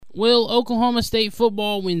Will Oklahoma State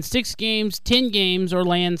football win 6 games, 10 games, or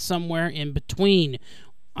land somewhere in between?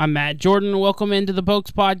 I'm Matt Jordan. Welcome into the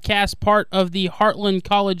Pokes Podcast, part of the Heartland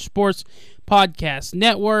College Sports Podcast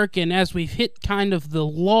Network. And as we've hit kind of the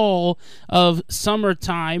lull of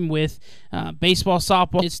summertime with baseball,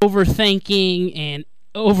 softball, it's overthinking and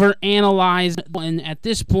overanalyzed. And at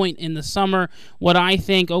this point in the summer, what I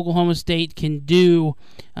think Oklahoma State can do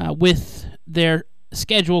with their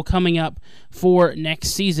schedule coming up for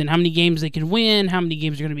next season, how many games they can win, how many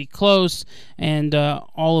games are going to be close, and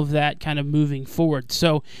all of that kind of moving forward.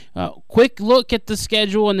 So quick look at the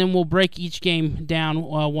schedule, and then we'll break each game down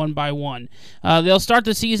one by one. They'll start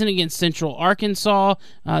the season against Central Arkansas.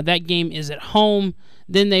 That game is at home.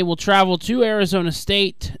 Then they will travel to Arizona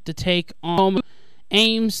State to take on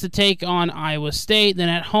Ames, to take on Iowa State, then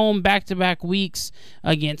at home back-to-back weeks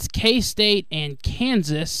against K-State and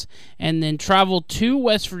Kansas, and then travel to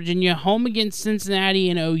West Virginia, home against Cincinnati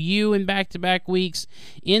and OU in back-to-back weeks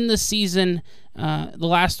in the season. The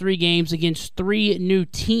last 3 games against 3 new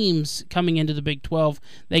teams coming into the Big 12.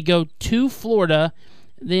 They go to Florida,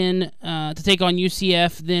 then to take on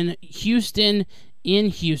UCF, then Houston in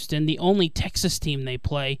Houston, the only Texas team they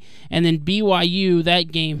play, and then BYU,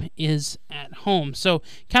 that game is at home. So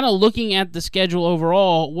kind of looking at the schedule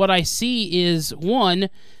overall, what I see is,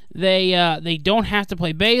 one, they don't have to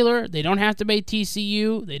play Baylor, they don't have to play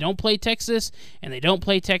TCU, they don't play Texas, and they don't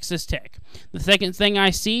play Texas Tech. The second thing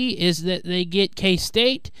I see is that they get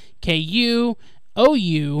K-State, KU,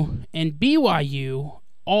 OU, and BYU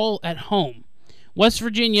all at home. West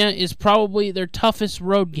Virginia is probably their toughest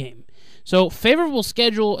road game. So favorable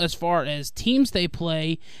schedule as far as teams they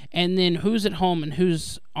play, and then who's at home and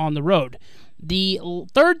who's on the road. The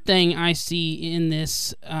third thing I see in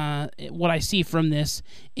this, what I see from this,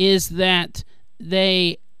 is that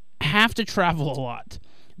they have to travel a lot.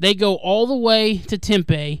 They go all the way to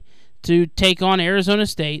Tempe to take on Arizona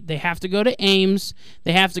State. They have to go to Ames.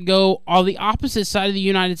 They have to go on the opposite side of the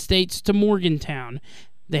United States to Morgantown.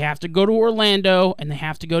 They have to go to Orlando, and they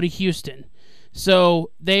have to go to Houston.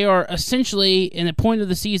 So they are essentially, in the point of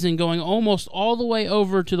the season, going almost all the way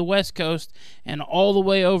over to the West Coast and all the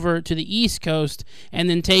way over to the East Coast, and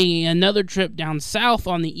then taking another trip down south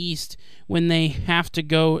on the East when they have to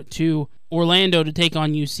go to Orlando to take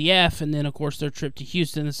on UCF, and then, of course, their trip to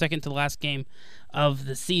Houston, the second to last game of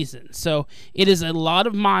the season. So it is a lot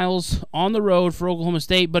of miles on the road for Oklahoma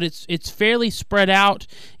State, but it's fairly spread out.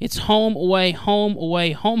 It's home, away, home,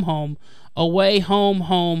 away, home, home, away, home,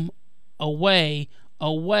 home, away,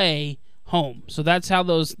 away, home. So that's how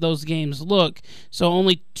those games look. So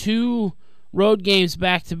only 2 road games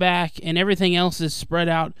back-to-back, and everything else is spread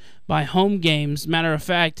out by home games. Matter of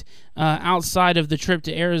fact, outside of the trip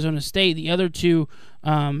to Arizona State, the other 2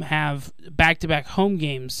 have back-to-back home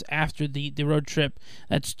games after the road trip.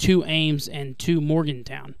 That's 2 Ames and 2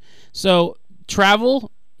 Morgantown. So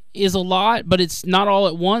travel is a lot, but it's not all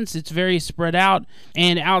at once. It's very spread out.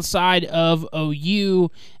 And outside of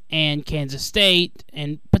OU and Kansas State,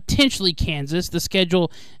 and potentially Kansas, the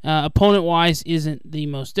schedule opponent-wise isn't the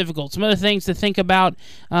most difficult. Some other things to think about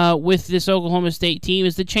with this Oklahoma State team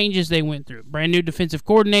is the changes they went through. Brand new defensive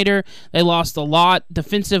coordinator. They lost a lot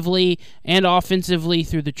defensively and offensively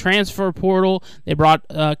through the transfer portal. They brought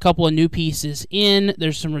a couple of new pieces in.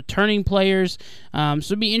 There's some returning players. So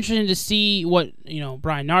it'd be interesting to see what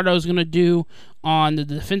Brian Nardo is going to do on the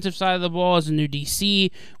defensive side of the ball as a new DC.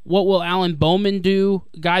 What will Alan Bowman do?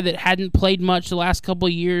 A guy that hadn't played much the last couple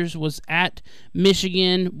of years, was at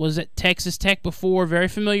Michigan, was at Texas Tech before, very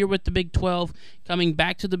familiar with the Big 12, coming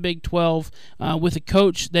back to the Big 12 with a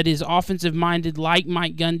coach that is offensive-minded like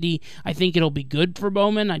Mike Gundy. I think it'll be good for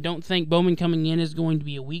Bowman. I don't think Bowman coming in is going to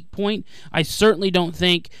be a weak point. I certainly don't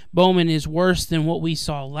think Bowman is worse than what we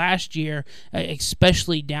saw last year,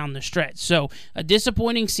 especially down the stretch. So a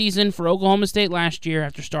disappointing season for Oklahoma State last year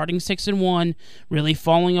after starting 6-1, really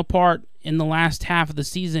falling apart in the last half of the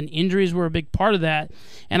season. Injuries were a big part of that,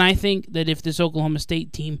 and I think that if this Oklahoma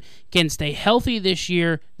State team can stay healthy this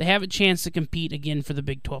year, they have a chance to compete again for the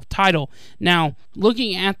Big 12 title. Now,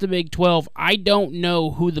 looking at the Big 12, I don't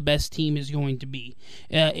know who the best team is going to be.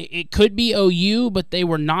 It could be OU, but they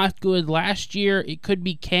were not good last year. It could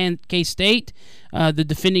be K-State, the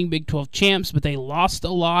defending Big 12 champs, but they lost a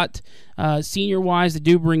lot. Senior-wise, they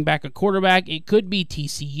do bring back a quarterback. It could be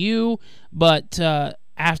TCU, but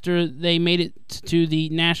after they made it to the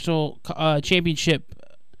national championship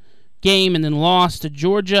game and then lost to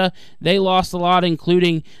Georgia, they lost a lot,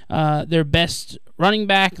 including their best running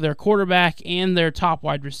back, their quarterback, and their top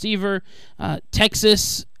wide receiver.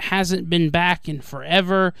 Texas hasn't been back in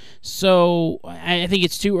forever, so I think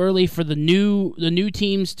it's too early for the new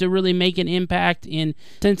teams to really make an impact in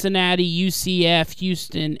Cincinnati, UCF,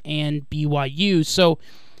 Houston, and BYU. So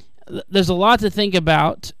there's a lot to think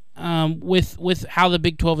about with how the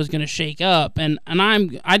Big 12 is going to shake up, and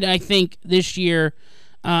I think this year,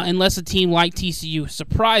 unless a team like TCU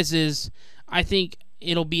surprises, I think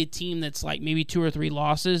it'll be a team that's like maybe 2 or 3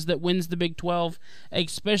 losses that wins the Big 12,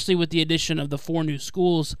 especially with the addition of the 4 new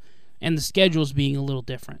schools and the schedules being a little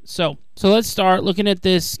different. So let's start looking at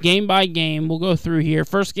this game by game. We'll go through here.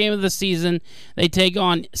 First game of the season, they take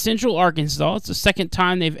on Central Arkansas. It's the second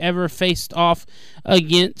time they've ever faced off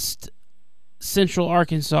against Central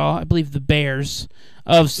Arkansas. I believe the Bears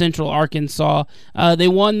of Central Arkansas. They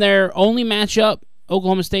won their only matchup.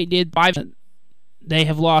 Oklahoma State did 5. They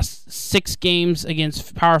have lost 6 games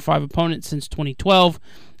against Power 5 opponents since 2012.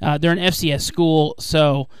 They're an FCS school,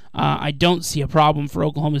 so I don't see a problem for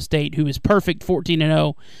Oklahoma State, who is perfect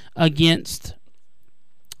 14-0 against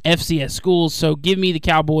FCS schools. So give me the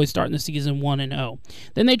Cowboys starting the season 1-0.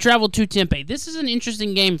 Then they travel to Tempe. This is an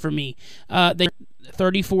interesting game for me. They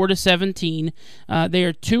 34-17. They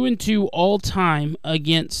are 2-2 all time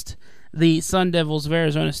against the Sun Devils of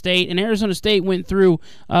Arizona State, and Arizona State went through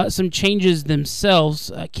some changes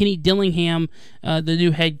themselves. Kenny Dillingham, the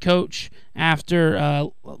new head coach,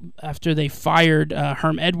 after they fired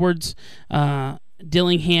Herm Edwards.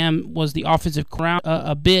 Dillingham was the offensive coordinator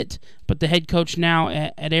a bit, but the head coach now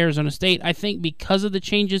at Arizona State. I think because of the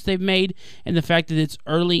changes they've made and the fact that it's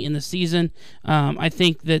early in the season, I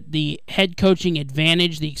think that the head coaching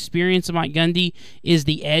advantage, the experience of Mike Gundy, is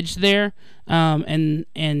the edge there. And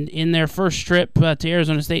in their first trip to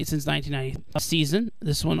Arizona State since 1990 season,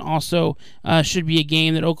 this one also should be a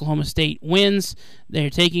game that Oklahoma State wins. They're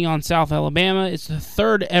taking on South Alabama. It's the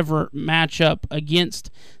third ever matchup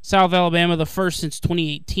against South Alabama, the first since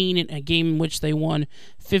 2018, in a game in which they won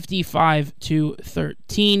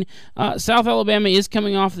 55-13. South Alabama is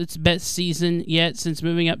coming off its best season yet since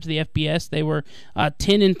moving up to the FBS. They were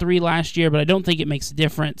 10-3 last year, but I don't think it makes a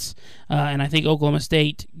difference. And I think Oklahoma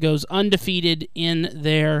State goes undefeated in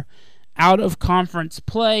their out-of-conference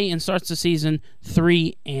play and starts the season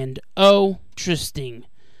 3-0. Interesting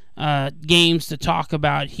games to talk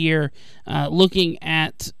about here. Looking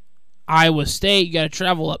at Iowa State, you got to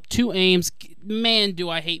travel up to Ames. Man, do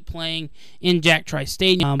I hate playing in Jack Trice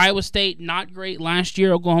Stadium. Iowa State, not great last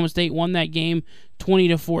year. Oklahoma State won that game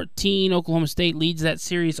 20-14. Oklahoma State leads that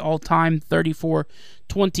series all time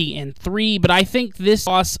 34-20-3. But I think this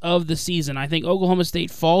loss of the season, I think Oklahoma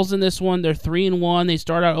State falls in this one. They're 3-1. They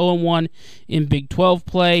start out 0-1 in Big 12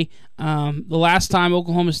 play. The last time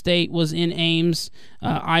Oklahoma State was in Ames,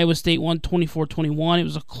 Iowa State won 24-21. It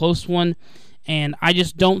was a close one. And I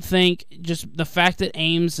just don't think, just the fact that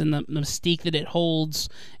Ames and the mystique that it holds,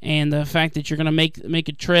 and the fact that you're going to make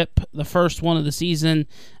a trip, the first one of the season,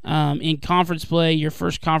 in conference play, your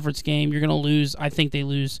first conference game, you're going to lose. I think they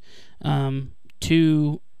lose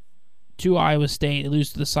to Iowa State. They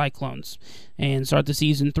lose to the Cyclones and start the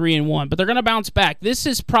season 3-1. But they're going to bounce back. This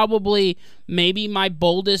is probably maybe my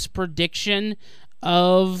boldest prediction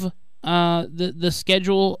of the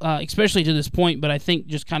schedule, especially to this point, but I think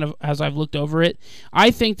just kind of as I've looked over it, I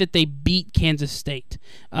think that they beat Kansas State.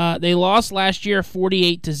 They lost last year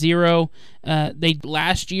 48-0. They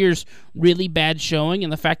last year's really bad showing,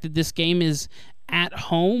 and the fact that this game is at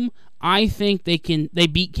home, I think they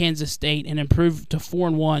beat Kansas State and improve to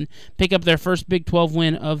 4-1, pick up their first Big 12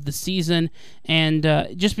 win of the season. And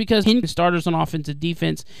just because starters on offense and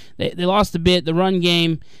defense, they lost a bit. The run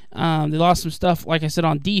game, they lost some stuff, like I said,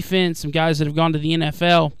 on defense, some guys that have gone to the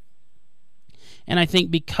NFL. And I think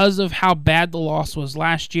because of how bad the loss was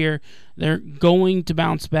last year, they're going to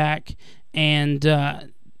bounce back and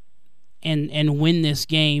win this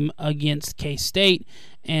game against K-State.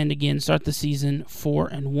 And again, start the season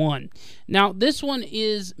 4-1. Now, this one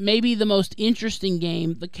is maybe the most interesting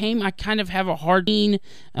game. The game I kind of have a hard time.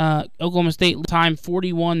 Oklahoma State time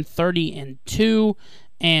 41-30-2.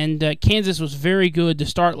 And Kansas was very good to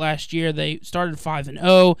start last year. They started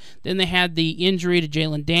 5-0. Then they had the injury to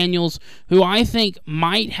Jalen Daniels, who I think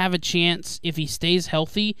might have a chance, if he stays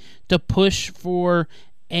healthy, to push for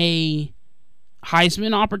a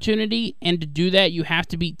Heisman opportunity, and to do that you have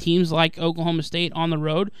to beat teams like Oklahoma State on the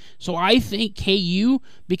road. So I think KU,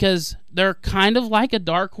 because they're kind of like a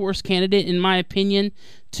dark horse candidate in my opinion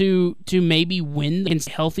to maybe win and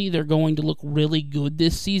stay healthy, they're going to look really good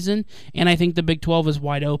this season, and I think the Big 12 is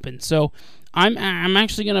wide open. So I'm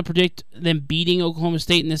actually going to predict them beating Oklahoma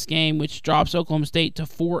State in this game, which drops Oklahoma State to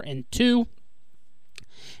 4-2.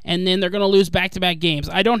 and then they're going to lose back-to-back games.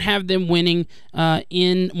 I don't have them winning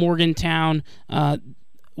in Morgantown.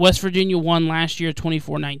 West Virginia won last year,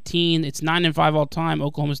 24-19. It's 9-5 all time.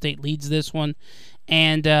 Oklahoma State leads this one.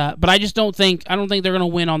 And but I don't think they're going to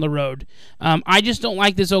win on the road. I just don't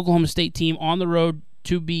like this Oklahoma State team on the road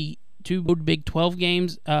to Big 12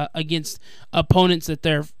 games against opponents that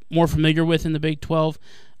they're more familiar with in the Big 12.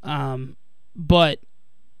 But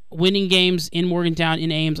winning games in Morgantown,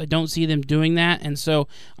 in Ames, I don't see them doing that, and so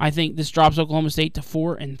I think this drops Oklahoma State to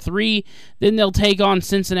 4-3. Then they'll take on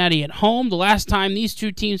Cincinnati at home. The last time these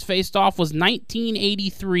two teams faced off was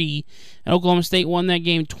 1983, and Oklahoma State won that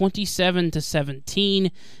game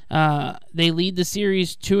 27-17. They lead the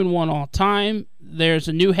series 2-1 all time. There's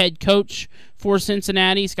a new head coach for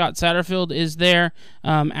Cincinnati. Scott Satterfield is there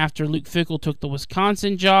after Luke Fickell took the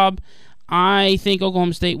Wisconsin job. I think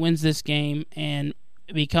Oklahoma State wins this game and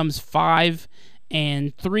becomes 5-3,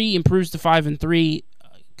 improves to 5-3.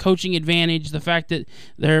 Coaching advantage, the fact that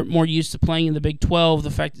they're more used to playing in the Big 12,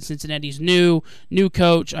 the fact that Cincinnati's new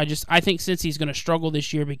coach. I think Cincy's going to struggle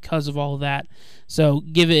this year because of all of that. So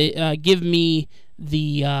give me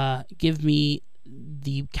the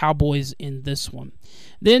Cowboys in this one.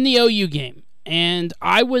 Then the OU game, and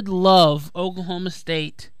I would love Oklahoma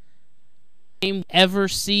State ever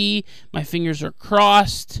see. My fingers are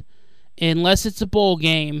crossed. Unless it's a bowl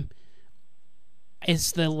game,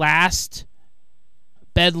 it's the last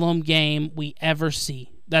Bedlam game we ever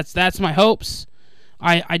see. That's my hopes.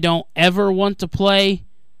 I don't ever want to play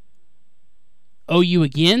OU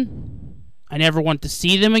again. I never want to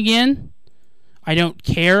see them again. I don't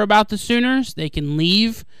care about the Sooners. They can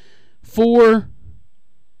leave for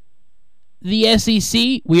the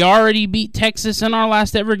SEC. We already beat Texas in our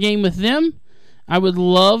last ever game with them. I would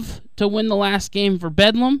love to win the last game for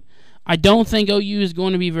Bedlam. I don't think OU is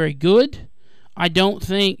going to be very good. I don't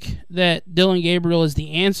think that Dylan Gabriel is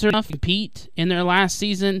the answer to compete in their last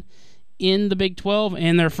season in the Big 12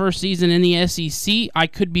 and their first season in the SEC. I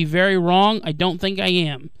could be very wrong. I don't think I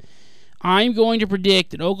am. I'm going to predict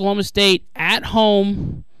that Oklahoma State at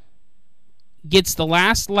home gets the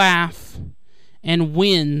last laugh and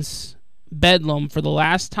wins Bedlam for the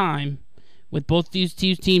last time, with both these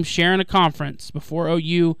two teams sharing a conference before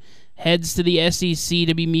OU heads to the SEC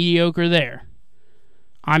to be mediocre there.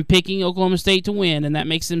 I'm picking Oklahoma State to win, and that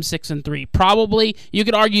makes them 6-3. Probably, you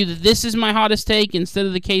could argue that this is my hottest take instead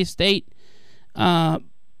of the K-State,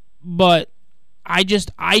 but I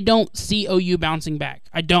don't see OU bouncing back.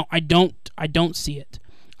 I don't see it.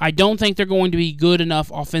 I don't think they're going to be good enough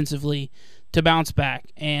offensively to bounce back,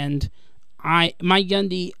 and Mike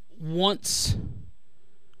Gundy wants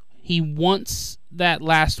that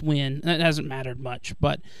last win. That hasn't mattered much,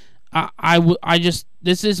 but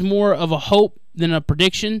this is more of a hope than a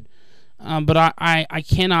prediction. But I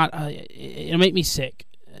cannot. It'll make me sick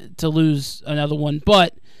to lose another one,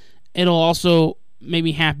 but it'll also make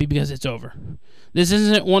me happy because it's over. This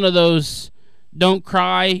isn't one of those don't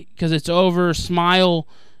cry because it's over, smile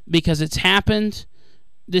because it's happened.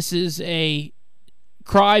 This is a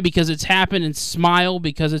cry because it's happened and smile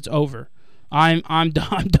because it's over. I'm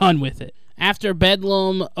done with it. After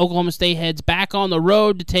Bedlam, Oklahoma State heads back on the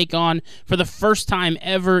road to take on, for the first time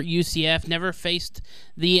ever, UCF. Never faced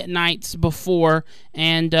the Knights before.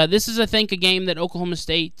 And this is, I think, a game that Oklahoma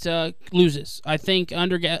State loses. I think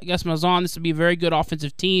under Gus Malzahn, this will be a very good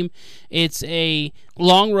offensive team. It's a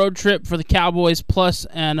long road trip for the Cowboys, plus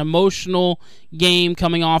an emotional game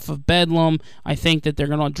coming off of Bedlam. I think that they're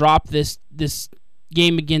going to drop this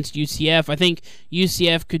game against UCF. I think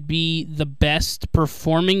UCF could be the best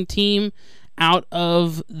performing team out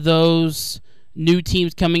of those new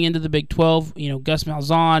teams coming into the Big 12. Gus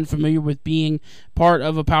Malzahn, familiar with being part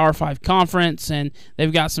of a Power 5 conference, and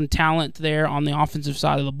they've got some talent there on the offensive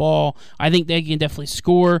side of the ball. I think they can definitely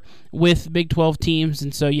score with Big 12 teams,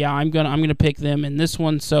 and so I'm gonna pick them in this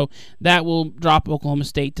one. So that will drop Oklahoma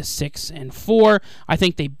State to 6-4. I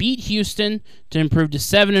think they beat Houston to improve to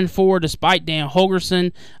 7-4, despite Dan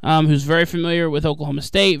Holgorsen, who's very familiar with Oklahoma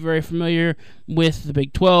State, very familiar with the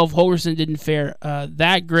Big 12. Holgorsen didn't fare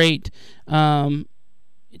that great.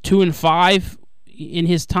 2-5 in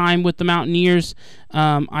his time with the Mountaineers.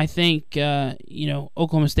 I think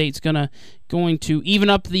Oklahoma State's going to even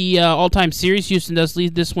up the all-time series. Houston does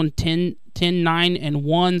lead this one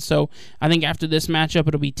 10-9-1. So I think after this matchup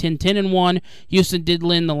it'll be 10-10-1. Houston did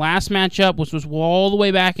win the last matchup, which was all the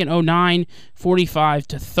way back in 2009,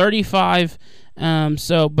 45-35.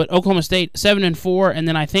 But Oklahoma State 7-4, and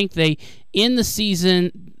then I think they end the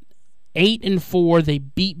season 8-4. They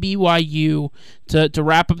beat BYU to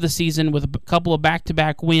wrap up the season with a couple of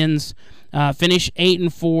back-to-back wins finish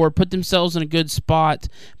 8-4, put themselves in a good spot.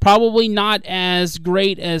 Probably not as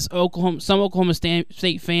great as some Oklahoma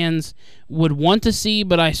State fans would want to see,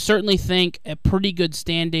 but I certainly think a pretty good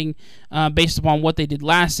standing based upon what they did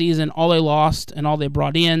last season, all they lost and all they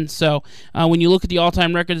brought in. So when you look at the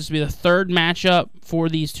all-time record, this will be the third matchup for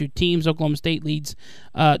these two teams. Oklahoma State leads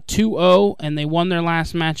 2-0, and they won their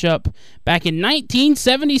last matchup back in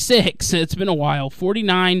 1976. It's been a while,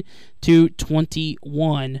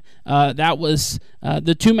 49-21. That was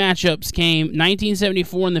the two matchups came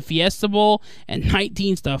 1974 in the Fiesta Bowl and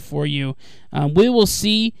 19 stuff for you. We will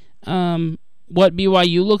see what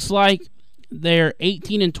BYU looks like. They're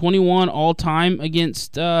 18-21 all time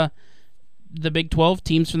against the Big 12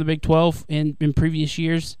 teams from the Big 12 in previous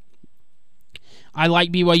years. I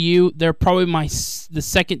like BYU. They're probably the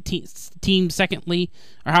second team, secondly,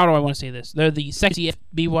 or how do I want to say this? They're the second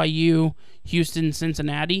BYU, Houston,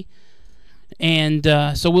 Cincinnati. And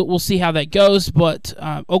so we'll see how that goes. But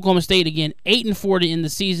Oklahoma State, again, 8-4 in the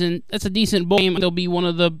season. That's a decent bowl game. They'll be one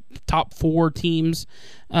of the top 4 teams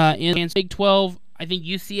in the Big 12. I think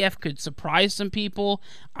UCF could surprise some people.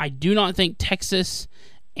 I do not think Texas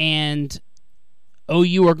and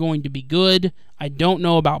OU are going to be good. I don't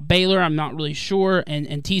know about Baylor. I'm not really sure. And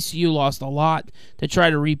TCU lost a lot to try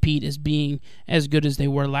to repeat as being as good as they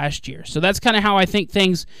were last year. So that's kind of how I think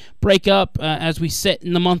things break up as we sit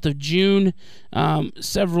in the month of June.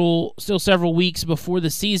 Several weeks before the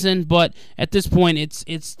season, but at this point,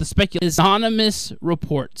 it's the speculation. Anonymous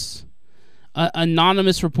reports,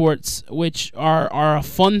 which are a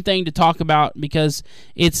fun thing to talk about because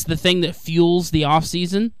it's the thing that fuels the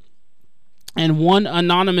offseason. And one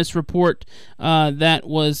anonymous report that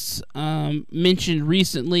was mentioned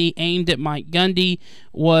recently aimed at Mike Gundy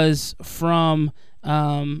was from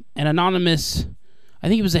an anonymous, I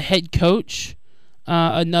think he was a head coach,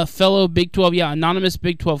 a fellow Big 12, anonymous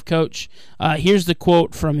Big 12 coach. Here's the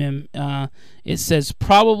quote from him. It says,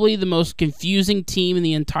 "Probably the most confusing team in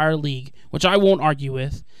the entire league," which I won't argue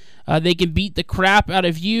with. They can beat the crap out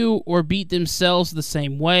of you or beat themselves the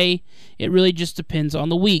same way. It really just depends on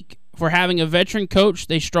the week. For having a veteran coach,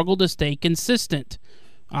 they struggle to stay consistent.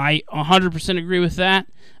 I 100% agree with that.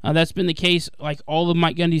 That's been the case like all of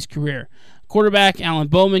Mike Gundy's career. Quarterback Alan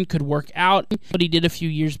Bowman could work out, but he did a few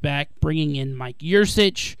years back, bringing in Mike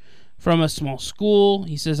Yurcich from a small school.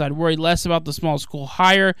 He says, "I'd worry less about the small school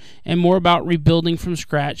hire and more about rebuilding from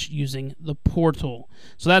scratch using the portal."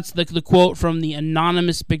 So that's the quote from the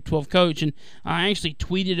anonymous Big 12 coach, and I actually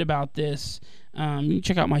tweeted about this. You can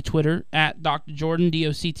check out my Twitter at Dr. Jordan,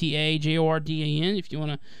 DOCTAJORDAN, if you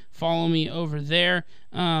want to follow me over there.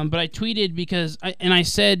 But I tweeted because I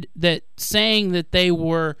said that saying that they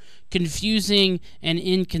were confusing and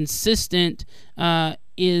inconsistent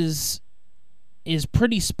is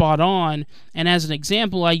pretty spot on. And as an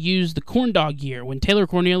example, I used the corn dog year. When Taylor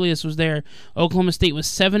Cornelius was there, Oklahoma State was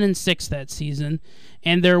 7-6 that season,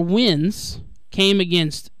 and their wins came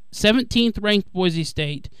against 17th ranked Boise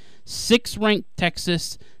State, 6th-ranked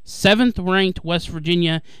Texas, 7th-ranked West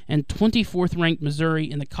Virginia, and 24th-ranked Missouri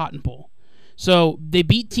in the Cotton Bowl. So they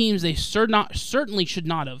beat teams they certainly should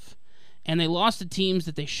not have, and they lost to teams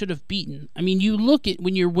that they should have beaten. I mean, you look at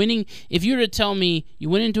when you're winning, if you were to tell me you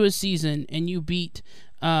went into a season and you beat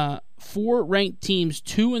 4 ranked teams,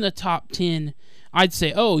 2 in the top 10, I'd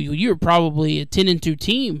say, oh, you're probably a 10-2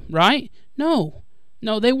 team, right? No,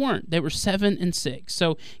 they weren't. They were 7-6.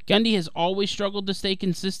 So Gundy has always struggled to stay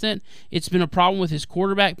consistent. It's been a problem with his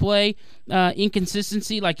quarterback play.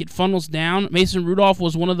 Inconsistency, like it funnels down. Mason Rudolph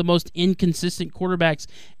was one of the most inconsistent quarterbacks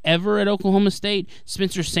ever at Oklahoma State.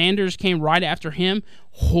 Spencer Sanders came right after him,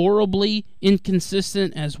 horribly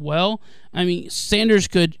inconsistent as well. I mean, Sanders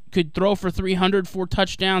could throw for 300, 4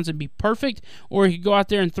 touchdowns and be perfect, or he could go out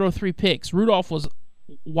there and throw 3 picks. Rudolph was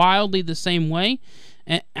wildly the same way.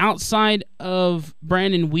 And outside of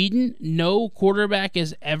Brandon Weeden, no quarterback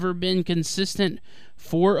has ever been consistent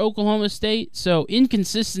for Oklahoma State. So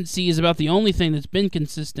inconsistency is about the only thing that's been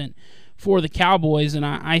consistent for the Cowboys, and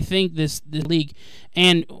I think the league.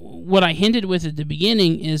 And what I hinted with at the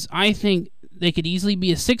beginning is I think they could easily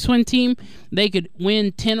be a 6-win team. They could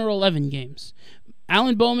win 10 or 11 games.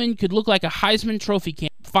 Alan Bowman could look like a Heisman Trophy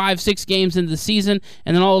candidate 5-6 games into the season,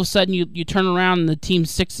 and then all of a sudden you turn around and the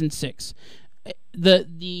team's 6-6.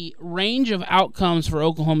 The range of outcomes for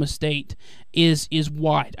Oklahoma State is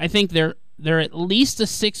wide. I think they're at least a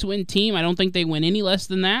 6-win team. I don't think they win any less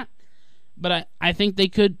than that. But I think they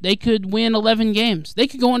could win 11 games. They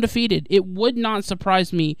could go undefeated. It would not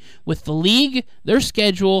surprise me with the league, their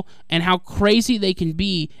schedule, and how crazy they can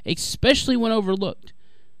be, especially when overlooked.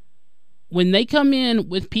 When they come in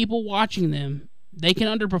with people watching them, they can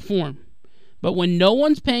underperform. But when no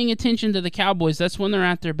one's paying attention to the Cowboys, that's when they're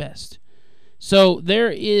at their best. So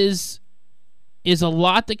there is a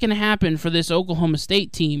lot that can happen for this Oklahoma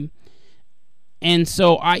State team. And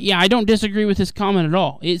so, I don't disagree with his comment at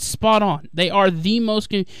all. It's spot on. They are the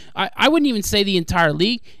most... I wouldn't even say the entire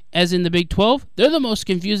league, as in the Big 12. They're the most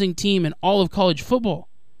confusing team in all of college football.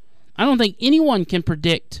 I don't think anyone can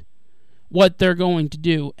predict what they're going to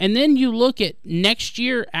do. And then you look at next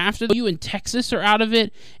year, after you and Texas are out of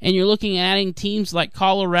it, and you're looking at adding teams like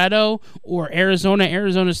Colorado or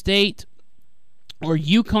Arizona State, or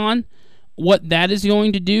UConn, what that is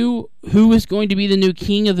going to do, who is going to be the new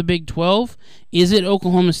king of the Big 12? Is it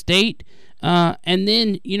Oklahoma State? And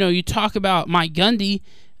then, you talk about Mike Gundy.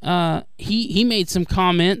 He made some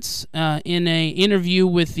comments in an interview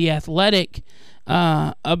with The Athletic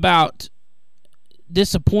about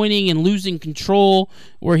disappointing and losing control,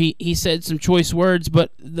 where he said some choice words,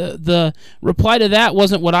 but the reply to that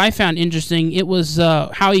wasn't what I found interesting. It was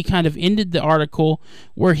how he kind of ended the article,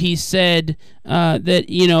 where he said that,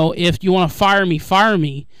 if you want to fire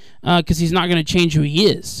me, because he's not going to change who he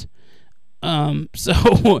is.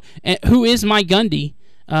 So who is Mike Gundy?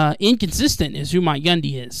 Inconsistent is who Mike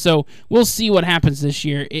Gundy is. So we'll see what happens this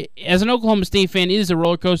year. As an Oklahoma State fan, it is a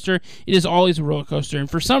roller coaster. It is always a roller coaster. And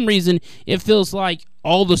for some reason, it feels like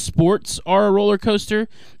all the sports are a roller coaster.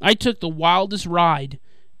 I took the wildest ride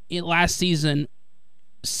last season.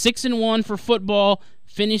 6-1 for football,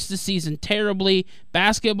 finished the season terribly.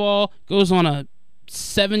 Basketball goes on a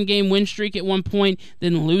 7-game win streak at one point,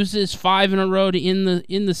 then loses 5 in a row to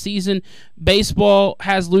in the season. Baseball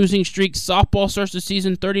has losing streaks. Softball starts the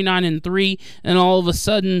season 39-3, and all of a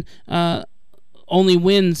sudden only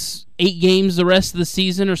wins 8 games the rest of the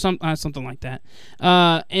season, or something like that.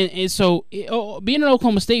 And so being an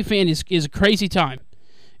Oklahoma State fan is a crazy time.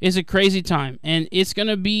 It's a crazy time, and it's going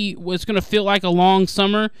to feel like a long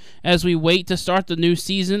summer as we wait to start the new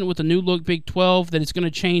season with a new look Big 12, that it's going to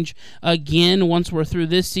change again once we're through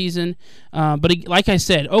this season. But like I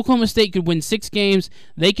said, Oklahoma State could win 6 games,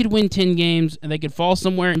 they could win 10 games, and they could fall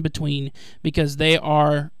somewhere in between, because they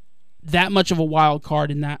are that much of a wild card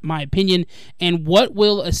in that, my opinion. And what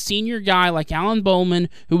will a senior guy like Alan Bowman,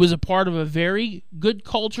 who was a part of a very good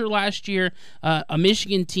culture last year, a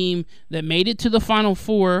Michigan team that made it to the Final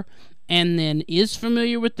Four, and then is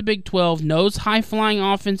familiar with the Big 12, knows high-flying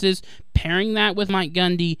offenses, pairing that with Mike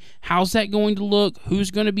Gundy, how's that going to look?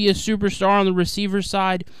 Who's going to be a superstar on the receiver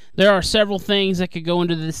side? There are several things that could go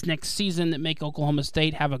into this next season that make Oklahoma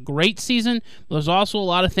State have a great season. There's also a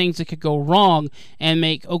lot of things that could go wrong and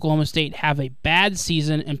make Oklahoma State have a bad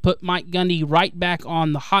season and put Mike Gundy right back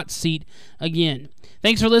on the hot seat again.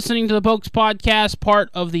 Thanks for listening to the Pokes Podcast, part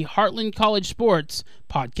of the Heartland College Sports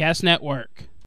Podcast Network.